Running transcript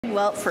Greg.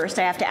 Well, first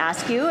I have to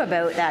ask you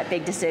about that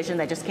big decision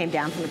that just came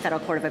down from the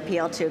Federal Court of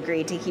Appeal to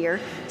agree to hear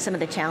some of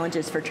the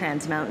challenges for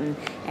Trans Mountain.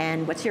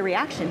 And what's your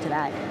reaction to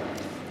that?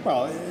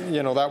 Well,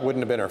 you know, that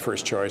wouldn't have been our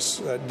first choice.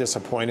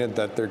 Disappointed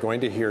that they're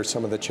going to hear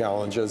some of the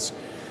challenges.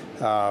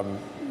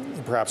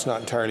 Perhaps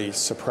not entirely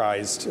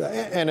surprised.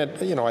 And,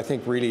 I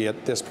think really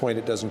at this point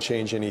it doesn't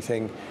change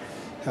anything.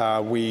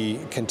 We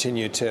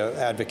continue to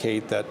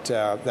advocate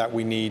that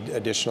we need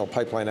additional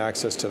pipeline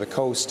access to the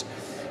coast.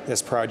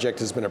 This project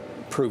has been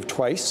approved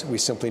twice. We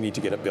simply need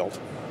to get it built.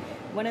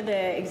 One of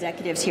the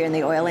executives here in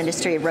the oil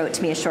industry wrote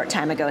to me a short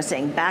time ago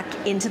saying, back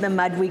into the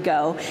mud we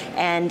go.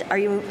 And are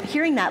you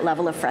hearing that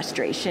level of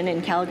frustration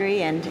in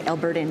Calgary and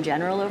Alberta in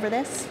general over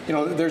this? You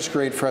know, there's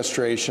great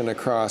frustration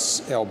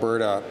across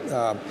Alberta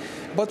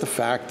about the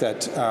fact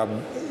that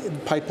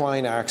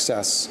pipeline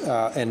access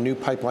and new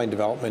pipeline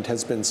development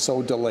has been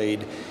so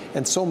delayed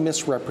and so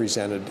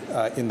misrepresented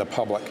in the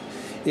public.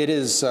 It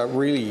is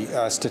really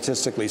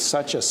statistically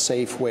such a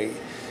safe way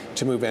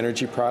to move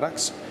energy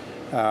products.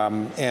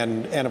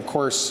 And of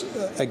course,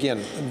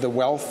 again, the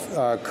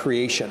wealth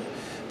creation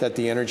that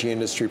the energy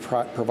industry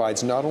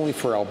provides not only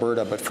for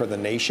Alberta but for the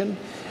nation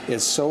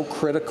is so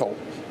critical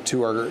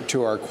to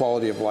our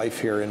quality of life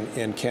here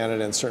in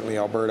Canada and certainly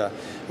Alberta.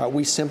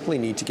 We simply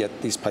need to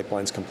get these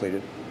pipelines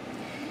completed.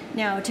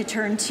 Now, to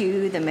turn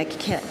to the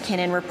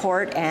McKinnon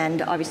report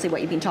and obviously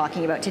what you've been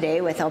talking about today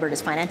with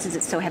Alberta's finances,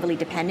 it's so heavily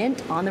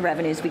dependent on the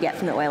revenues we get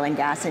from the oil and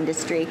gas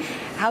industry.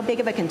 How big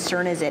of a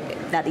concern is it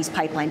that these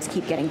pipelines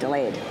keep getting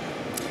delayed?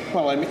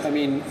 Well,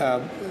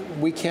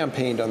 we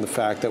campaigned on the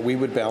fact that we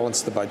would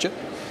balance the budget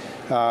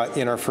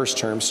in our first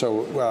term,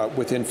 so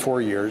within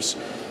 4 years.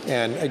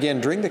 And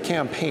again, during the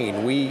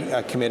campaign, we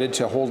committed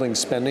to holding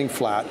spending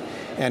flat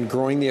and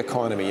growing the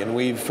economy. And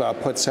we've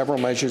put several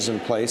measures in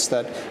place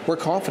that we're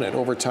confident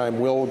over time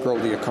will grow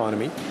the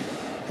economy.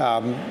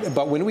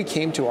 But when we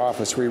came to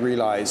office, we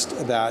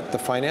realized that the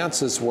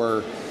finances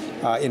were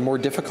in more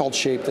difficult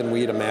shape than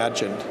we had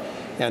imagined.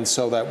 And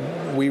so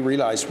that we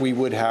realized we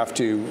would have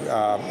to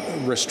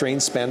restrain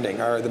spending.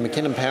 The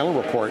McKinnon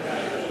panel report,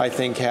 I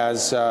think,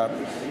 has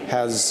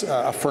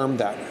affirmed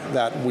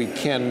that we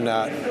can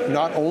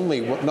not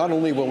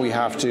only will we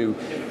have to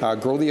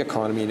grow the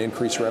economy and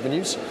increase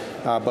revenues,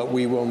 but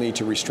we will need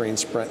to restrain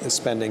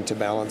spending to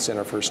balance in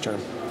our first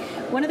term.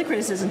 One of the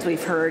criticisms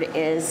we've heard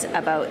is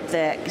about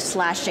the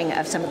slashing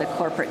of some of the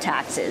corporate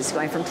taxes,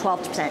 going from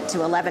 12% to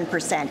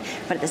 11%,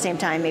 but at the same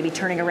time maybe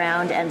turning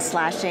around and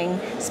slashing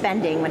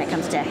spending when it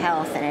comes to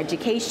health and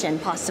education,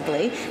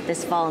 possibly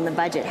this fall in the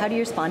budget. How do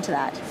you respond to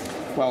that?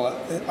 Well,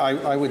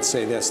 I would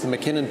say this. The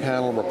McKinnon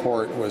panel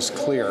report was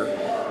clear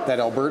that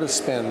Alberta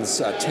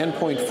spends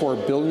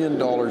 $10.4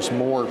 billion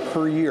more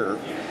per year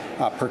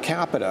per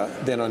capita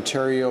than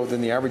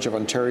the average of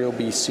Ontario,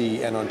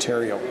 BC, and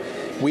Ontario.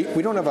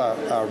 We don't have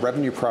a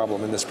revenue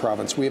problem in this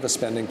province. We have a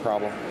spending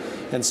problem.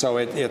 And so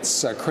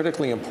it's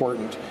critically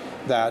important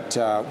that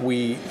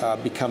we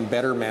become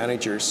better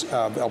managers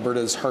of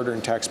Alberta's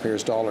hard-earned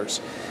taxpayers' dollars.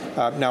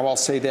 Now, I'll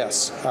say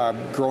this.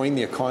 Growing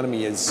the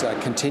economy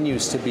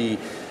continues to be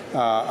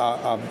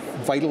a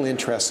vital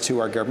interest to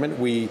our government.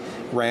 We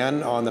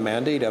ran on the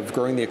mandate of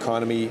growing the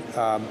economy,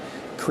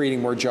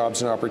 creating more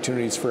jobs and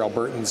opportunities for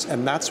Albertans,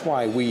 and that's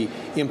why we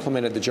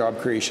implemented the job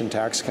creation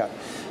tax cut.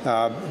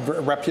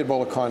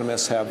 Reputable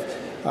economists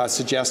have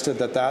suggested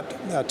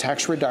that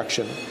tax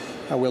reduction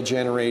will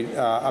generate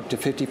up to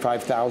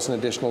 55,000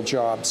 additional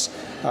jobs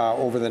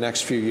over the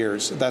next few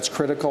years. That's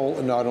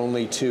critical not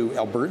only to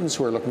Albertans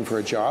who are looking for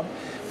a job,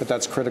 but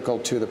that's critical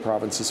to the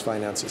province's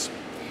finances.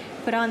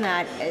 But on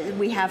that,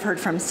 we have heard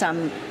from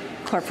some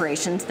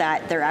corporations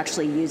that they're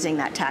actually using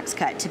that tax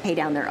cut to pay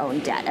down their own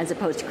debt as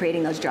opposed to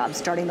creating those jobs,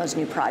 starting those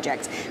new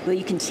projects. Will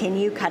you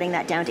continue cutting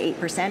that down to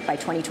 8% by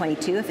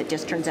 2022 if it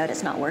just turns out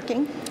it's not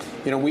working?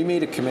 You know, we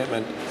made a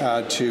commitment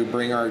to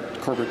bring our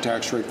corporate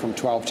tax rate from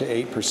 12 to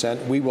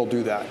 8%. We will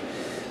do that.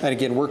 And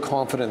again, we're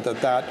confident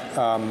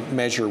that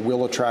measure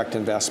will attract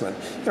investment.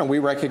 You know, we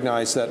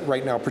recognize that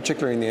right now,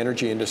 particularly in the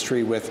energy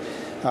industry, with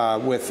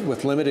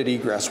limited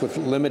egress, with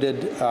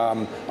limited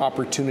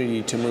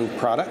opportunity to move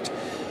product,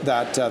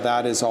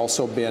 that has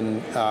also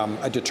been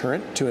a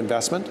deterrent to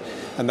investment,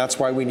 and that's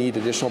why we need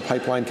additional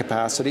pipeline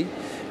capacity.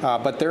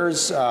 But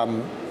there's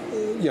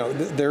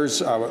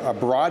a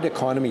broad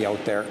economy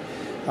out there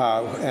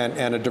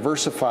and a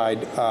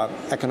diversified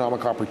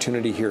economic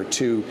opportunity here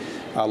to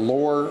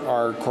lower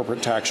our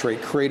corporate tax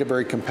rate, create a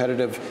very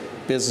competitive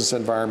business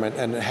environment,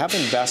 and have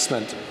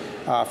investment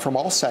from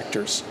all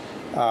sectors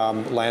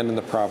land in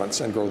the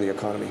province and grow the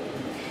economy.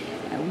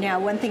 Now,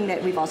 one thing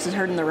that we've also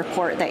heard in the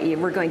report that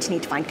we're going to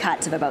need to find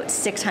cuts of about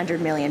 $600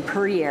 million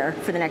per year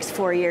for the next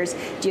 4 years.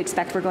 Do you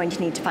expect we're going to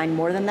need to find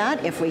more than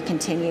that if we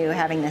continue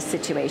having this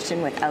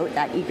situation without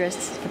that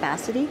egress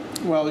capacity?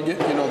 Well,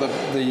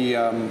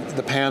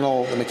 the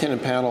panel, the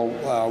McKinnon panel,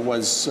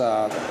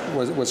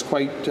 was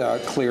quite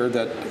clear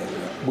that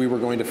we were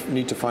going to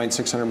need to find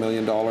 $600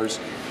 million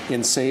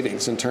in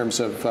savings, in terms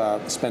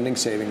of spending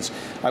savings.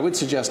 I would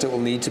suggest it will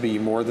need to be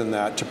more than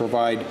that to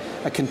provide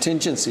a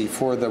contingency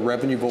for the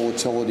revenue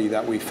volatility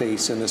that we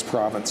face in this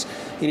province.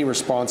 Any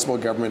responsible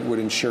government would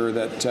ensure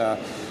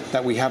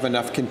that we have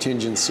enough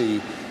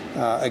contingency,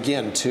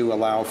 again, to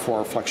allow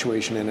for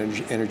fluctuation in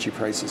energy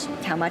prices.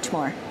 How much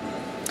more?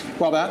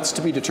 Well, that's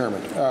to be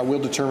determined. We'll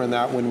determine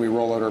that when we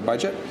roll out our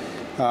budget.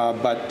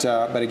 But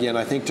again,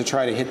 I think to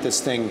try to hit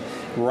this thing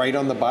right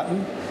on the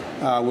button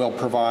will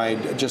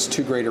provide just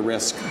too great a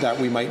risk that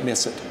we might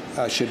miss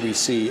it should we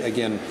see,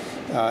 again,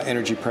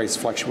 energy price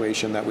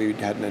fluctuation that we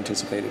hadn't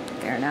anticipated.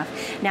 Fair enough.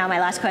 Now, my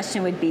last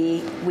question would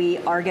be, we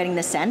are getting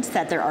the sense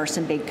that there are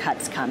some big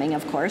cuts coming,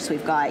 of course.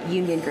 We've got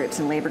union groups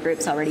and labor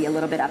groups already a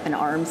little bit up in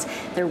arms.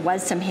 There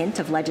was some hint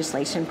of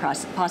legislation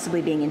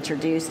possibly being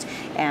introduced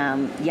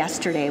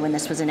yesterday when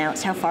this was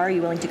announced. How far are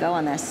you willing to go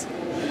on this?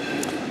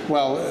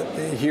 Well,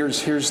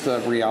 here's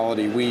the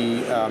reality.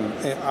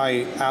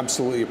 I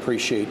absolutely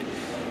appreciate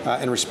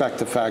and respect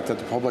the fact that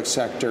the public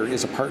sector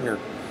is a partner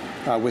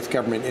with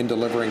government in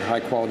delivering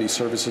high-quality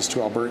services to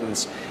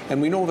Albertans.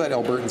 And we know that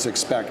Albertans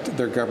expect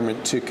their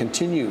government to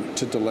continue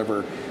to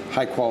deliver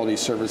high-quality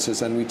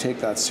services, and we take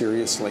that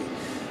seriously.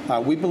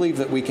 We believe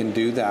that we can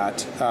do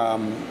that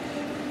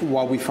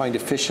while we find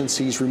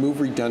efficiencies, remove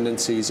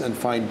redundancies, and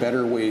find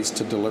better ways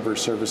to deliver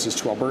services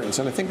to Albertans.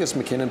 And I think this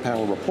McKinnon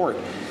panel report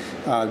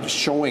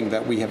showing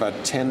that we have a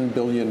 $10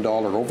 billion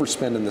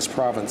overspend in this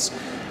province,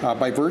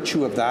 by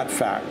virtue of that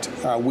fact,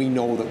 we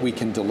know that we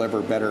can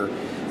deliver better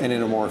and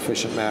in a more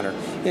efficient manner.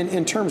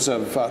 In terms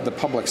of the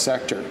public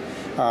sector,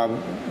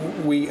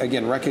 we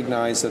again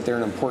recognize that they're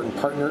an important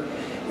partner,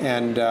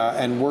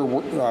 and we're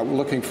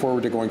looking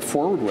forward to going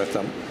forward with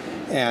them.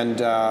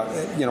 And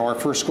our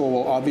first goal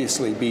will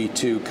obviously be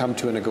to come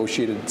to a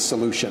negotiated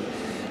solution,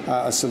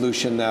 a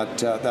solution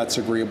that's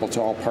agreeable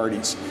to all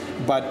parties.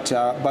 But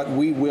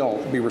we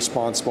will be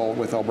responsible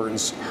with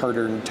Albertans'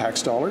 hard-earned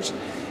tax dollars,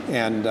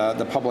 and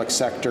the public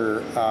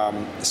sector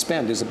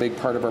spend is a big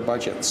part of our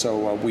budget,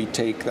 so we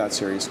take that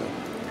seriously.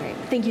 Great.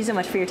 Thank you so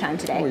much for your time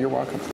today. Oh, you're welcome.